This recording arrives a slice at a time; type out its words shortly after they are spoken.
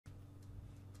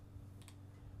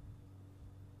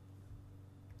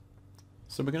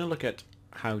So we're going to look at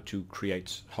how to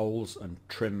create holes and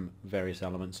trim various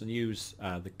elements and use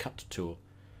the cut tool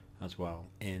as well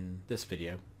in this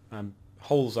video.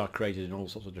 Holes are created in all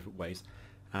sorts of different ways,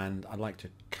 and I'd like to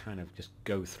kind of just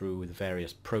go through with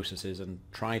various processes and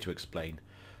try to explain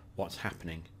what's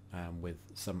happening with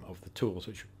some of the tools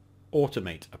which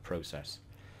automate a process.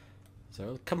 So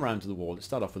I'll come around to the wall. Let's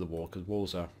start off with the wall because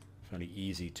walls are fairly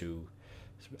easy to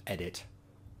sort of edit.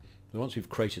 And once we've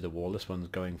created the wall, this one's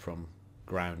going from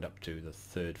ground up to the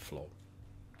third floor.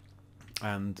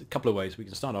 And a couple of ways we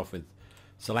can start off with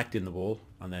selecting the wall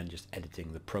and then just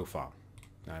editing the profile.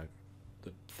 Now,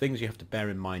 the things you have to bear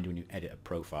in mind when you edit a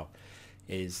profile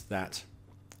is that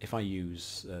if I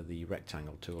use the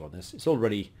rectangle tool on this, it's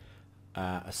already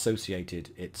associated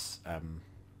its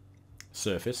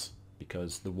surface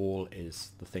because the wall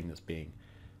is the thing that's being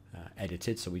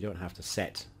edited, so we don't have to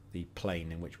set the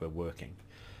plane in which we're working.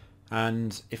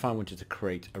 And if I wanted to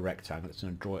create a rectangle, it's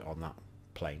going to draw it on that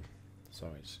plane. So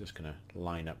it's just going to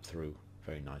line up through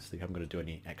very nicely. I haven't got to do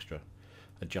any extra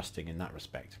adjusting in that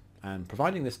respect. And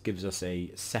providing this gives us a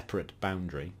separate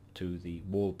boundary to the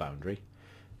wall boundary,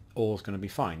 all's going to be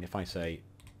fine. If I say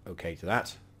OK to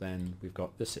that, then we've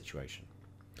got this situation.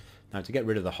 Now to get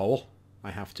rid of the hole,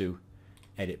 I have to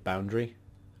edit boundary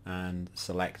and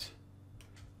select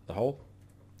the hole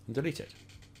and delete it.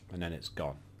 And then it's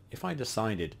gone. If I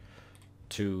decided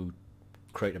to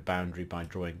create a boundary by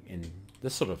drawing in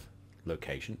this sort of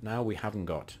location, now we haven't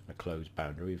got a closed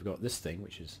boundary. We've got this thing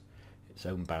which is its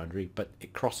own boundary, but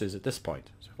it crosses at this point.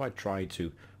 So if I try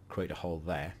to create a hole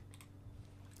there,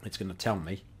 it's going to tell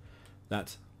me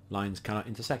that lines cannot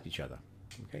intersect each other.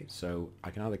 Okay, so I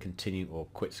can either continue or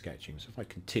quit sketching. So if I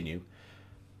continue,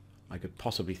 I could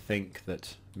possibly think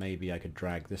that maybe I could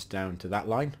drag this down to that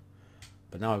line,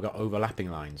 but now I've got overlapping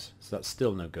lines, so that's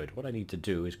still no good. What I need to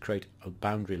do is create a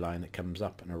boundary line that comes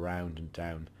up and around and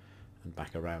down and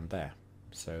back around there.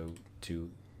 So to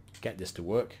get this to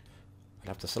work, I'd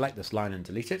have to select this line and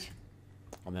delete it,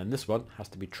 and then this one has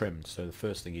to be trimmed. So the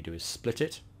first thing you do is split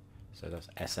it, so that's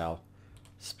SL,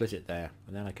 split it there,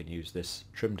 and then I can use this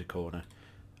trim to corner,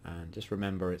 and just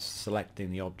remember it's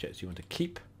selecting the objects you want to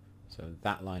keep, so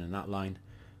that line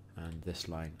and this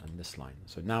line and this line.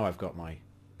 So now I've got my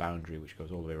boundary which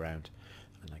goes all the way around,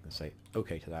 and I can say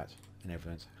OK to that and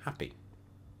everyone's happy.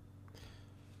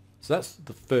 So that's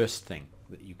the first thing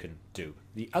that you can do.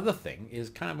 The other thing is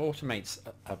kind of automates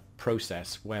a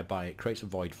process whereby it creates a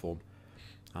void form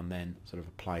and then sort of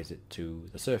applies it to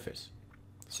the surface.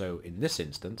 So in this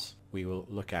instance we will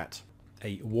look at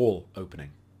a wall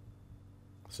opening.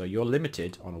 So you're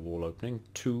limited on a wall opening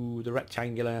to the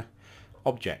rectangular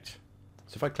object.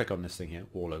 So if I click on this thing here,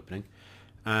 wall opening,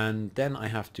 and then I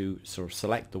have to sort of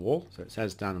select the wall. So it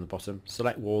says down on the bottom,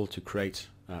 select wall to create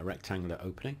a rectangular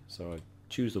opening. So I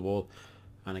choose the wall,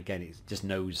 and again it just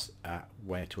knows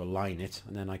where to align it,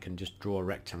 and then I can just draw a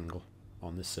rectangle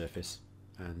on this surface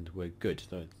and we're good.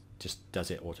 So it just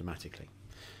does it automatically.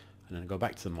 And then I go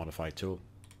back to the modify tool,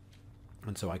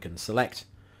 and so I can select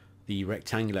the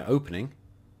rectangular opening.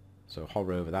 So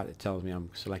hover over that, it tells me I'm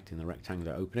selecting the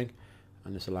rectangular opening,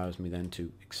 and this allows me then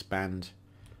to expand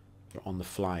on the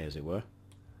fly, as it were,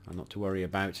 and not to worry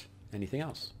about anything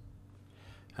else.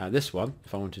 This one,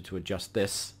 if I wanted to adjust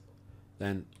this,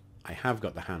 then I have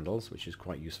got the handles, which is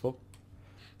quite useful,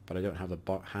 but I don't have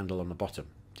the handle on the bottom,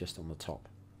 just on the top.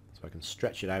 So I can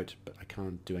stretch it out, but I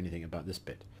can't do anything about this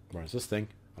bit. Whereas this thing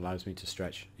allows me to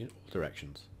stretch in all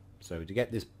directions. So to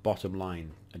get this bottom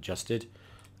line adjusted,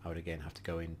 I would again have to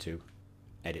go into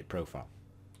edit profile.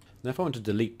 Now if I want to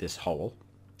delete this hole,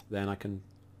 then I can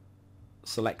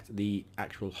select the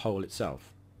actual hole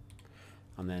itself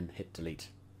and then hit delete,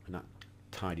 and that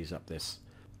tidies up this.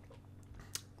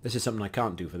 This is something I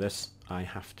can't do for this. I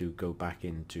have to go back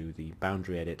into the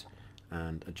boundary edit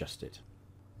and adjust it.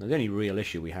 Now the only real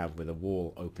issue we have with a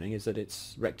wall opening is that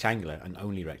it's rectangular and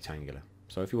only rectangular.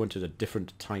 So if we wanted a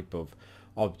different type of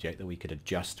object that we could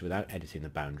adjust without editing the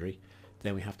boundary,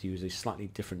 then we have to use a slightly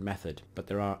different method, but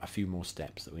there are a few more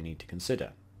steps that we need to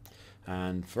consider.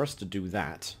 And for us to do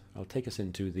that, I'll take us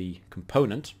into the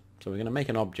component. So we're going to make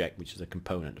an object which is a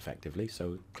component effectively.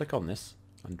 So click on this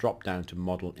and drop down to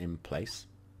model in place,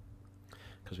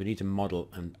 because we need to model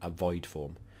a void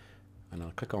form. And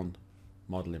I'll click on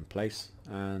model in place,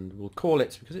 and we'll call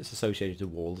it, because it's associated to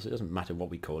walls, it doesn't matter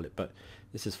what we call it, but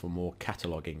this is for more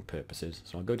cataloging purposes.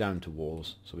 So I'll go down to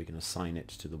walls so we can assign it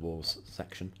to the walls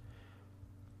section.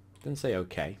 Then say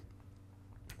OK.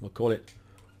 We'll call it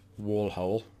wall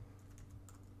hole.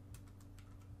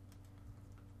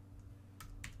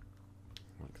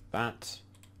 Like that.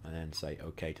 And then say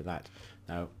OK to that.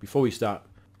 Now, before we start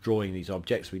drawing these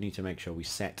objects, we need to make sure we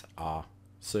set our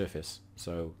surface.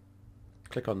 So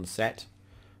click on set,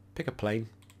 pick a plane,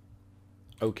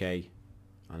 OK,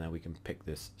 and then we can pick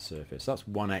this surface. That's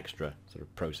one extra sort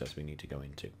of process we need to go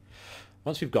into.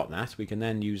 Once we've got that, we can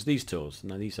then use these tools.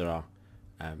 Now these are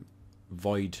our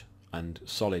void and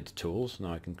solid tools.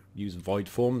 Now I can use void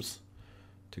forms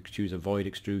to choose a void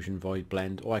extrusion, void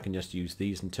blend, or I can just use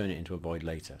these and turn it into a void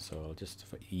later. So I'll just,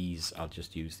 for ease, I'll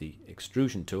just use the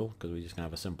extrusion tool because we're just going to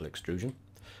have a simple extrusion.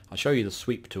 I'll show you the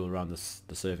sweep tool around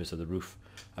the surface of the roof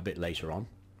a bit later on.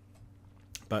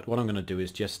 But what I'm going to do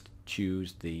is just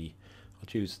choose I'll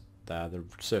choose the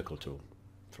circle tool,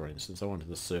 for instance. I wanted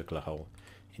the circular hole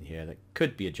in here that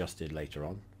could be adjusted later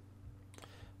on.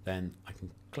 Then I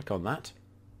can click on that,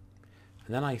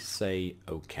 and then I say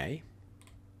OK.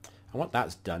 And what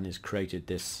that's done is created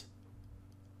this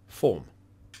form.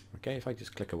 Okay, if I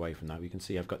just click away from that, we can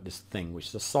see I've got this thing which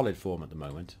is a solid form at the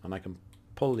moment, and I can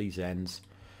pull these ends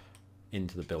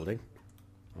into the building.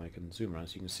 I can zoom around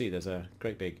so you can see there's a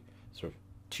great big sort of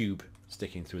tube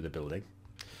sticking through the building.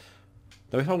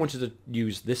 Now if I wanted to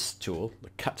use this tool, the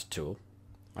cut tool,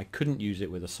 I couldn't use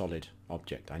it with a solid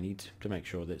object. I need to make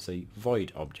sure that it's a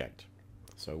void object.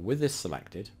 So with this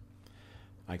selected,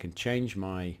 I can change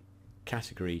my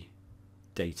category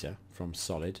data from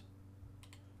solid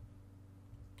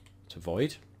to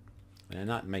void, and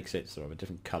that makes it sort of a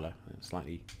different color and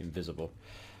slightly invisible.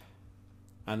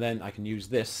 And then I can use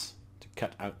this to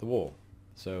cut out the wall.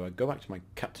 So I go back to my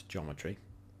cut geometry,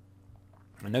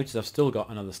 and notice I've still got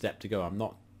another step to go. I've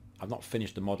not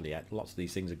finished the model yet. Lots of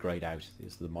these things are grayed out.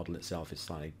 The model itself is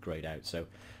slightly grayed out, so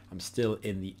I'm still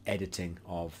in the editing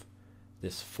of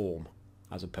this form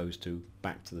as opposed to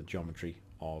back to the geometry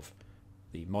of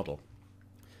the model.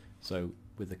 So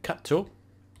with the cut tool,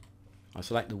 I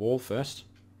select the wall first,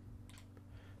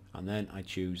 and then I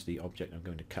choose the object I'm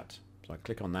going to cut. So I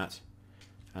click on that,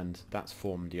 and that's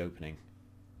formed the opening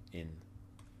in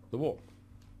the wall.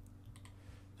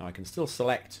 Now I can still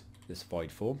select this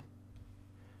void form,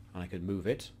 and I could move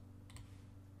it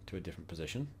to a different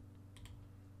position,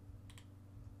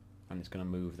 and it's going to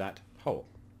move that hole.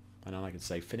 And then I can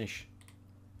say finish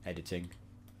editing,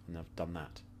 and I've done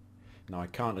that. Now I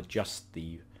can't adjust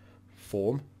the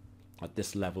form at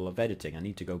this level of editing. I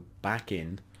need to go back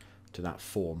in to that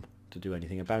form to do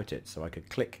anything about it. So I could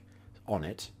click on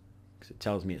it because it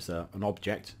tells me it's an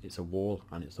object, it's a wall,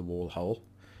 and it's the wall hole.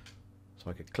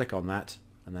 So I could click on that,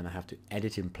 and then I have to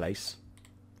edit in place,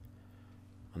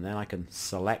 and then I can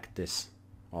select this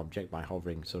object by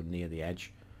hovering sort of near the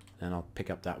edge. Then I'll pick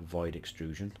up that void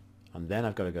extrusion, and then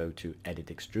I've got to go to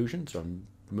edit extrusion. So I'm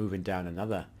moving down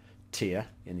another tier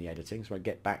in the editing, so I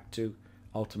get back to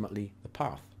ultimately the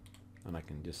path, and I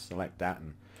can just select that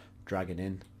and drag it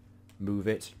in, move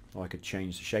it, or I could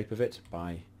change the shape of it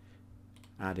by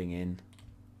adding in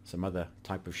some other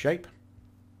type of shape.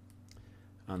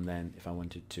 And then if I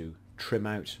wanted to trim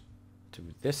out to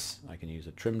this, I can use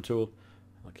a trim tool.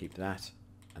 I'll keep that,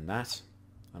 and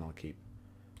I'll keep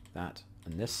that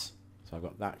and this. So I've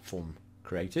got that form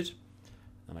created,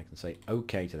 and I can say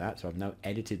OK to that. So I've now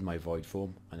edited my void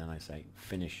form, and then I say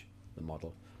finish the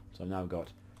model. So I've now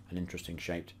got an interesting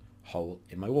shaped hole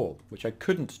in my wall, which I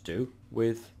couldn't do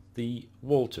with the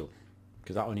wall tool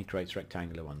because that only creates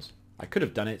rectangular ones. I could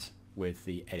have done it with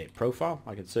the edit profile.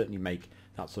 I could certainly make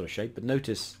that sort of shape, but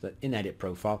notice that in edit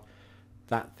profile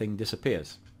that thing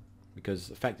disappears because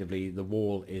effectively the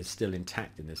wall is still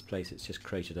intact in this place. It's just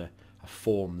created a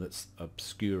form that's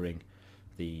obscuring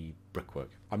the brickwork.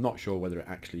 I'm not sure whether it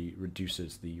actually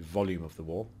reduces the volume of the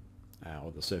wall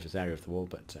or the surface area of the wall,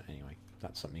 but anyway,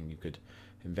 that's something you could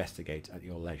investigate at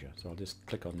your leisure. So I'll just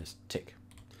click on this tick.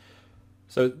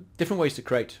 So different ways to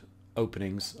create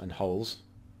openings and holes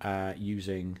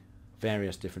using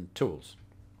various different tools.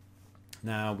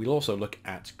 Now we'll also look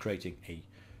at creating a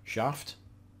shaft.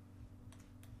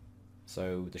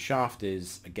 So the shaft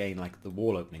is again like the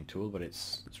wall opening tool, but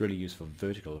it's really used for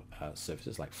vertical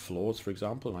surfaces like floors, for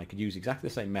example. And I could use exactly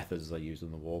the same methods as I used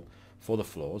on the wall for the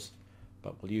floors,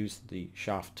 but we'll use the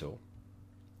shaft tool.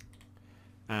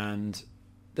 And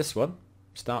this one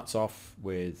starts off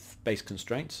with base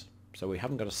constraints, so we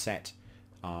haven't got to set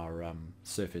our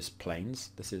surface planes.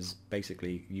 This is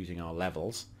basically using our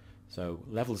levels. So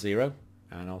level 0,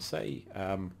 and I'll say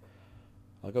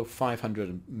I'll go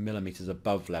 500 millimeters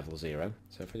above level 0.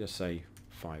 So if I just say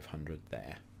 500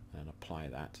 there and apply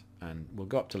that, and we'll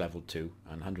go up to level 2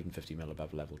 and 150 mil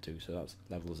above level 2. So that's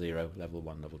level 0, level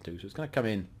 1, level 2. So it's going to come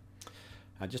in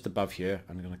just above here,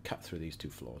 and I'm going to cut through these two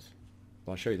floors.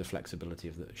 I'll show you the flexibility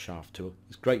of the shaft tool.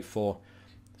 It's great for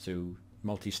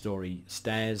multi-story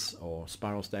stairs or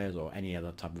spiral stairs or any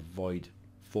other type of void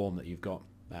form that you've got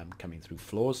coming through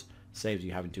floors. Saves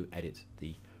you having to edit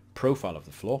the profile of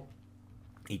the floor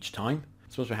each time.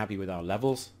 So once we're happy with our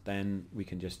levels, then we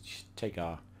can just take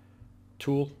our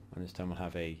tool, and this time we'll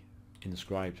have a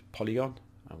inscribed polygon,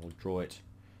 and we'll draw it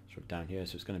sort of down here.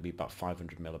 So it's going to be about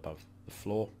 500 mil above the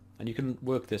floor, and you can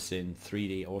work this in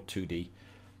 3D or 2D.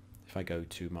 If I go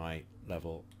to my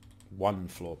level 1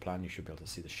 floor plan, you should be able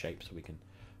to see the shape, so we can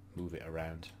move it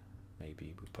around.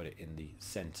 Maybe we put it in the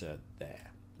center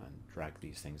there and drag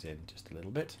these things in just a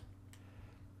little bit.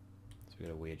 So we've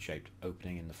got a weird shaped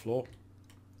opening in the floor.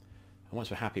 And once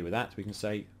we're happy with that, we can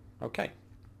say OK.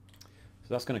 So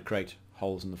that's going to create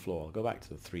holes in the floor. I'll go back to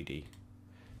the 3D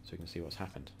so you can see what's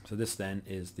happened. So this then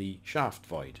is the shaft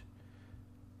void.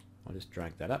 I'll just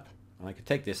drag that up, and I could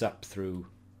take this up through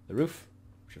the roof,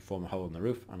 which should form a hole in the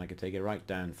roof, and I could take it right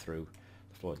down through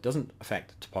the floor. It doesn't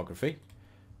affect topography,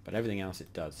 but everything else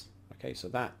it does. Okay, so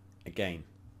that, again,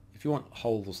 if you want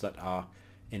holes that are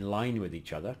in line with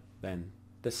each other, then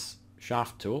this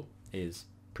shaft tool is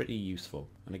pretty useful.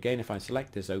 And again, if I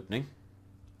select this opening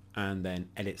and then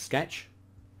edit sketch,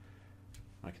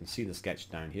 I can see the sketch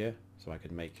down here, so I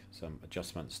can make some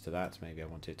adjustments to that. Maybe I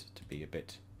want it to be a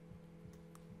bit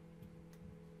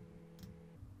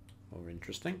more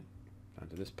interesting down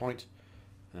to this point,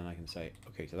 and then I can say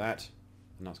OK to that,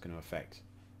 and that's going to affect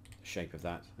the shape of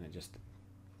that, and it just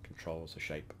controls the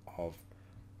shape of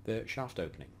the shaft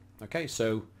opening. Okay,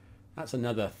 so that's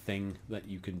another thing that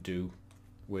you can do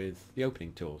with the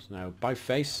opening tools. Now by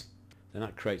face, then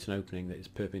that creates an opening that is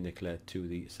perpendicular to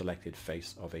the selected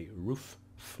face of a roof,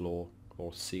 floor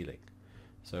or ceiling.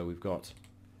 So we've got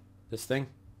this thing,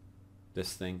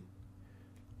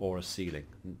 or a ceiling.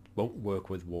 It won't work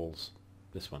with walls,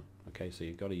 this one. Okay, so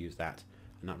you've got to use that,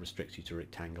 and that restricts you to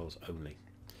rectangles only.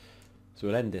 So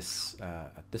we'll end this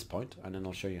at this point, and then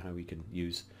I'll show you how we can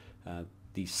use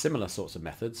these similar sorts of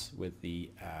methods with the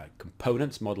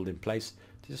components modeled in place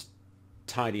to just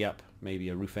tidy up maybe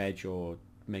a roof edge, or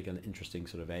make an interesting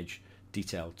sort of edge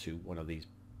detail to one of these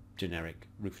generic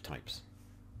roof types.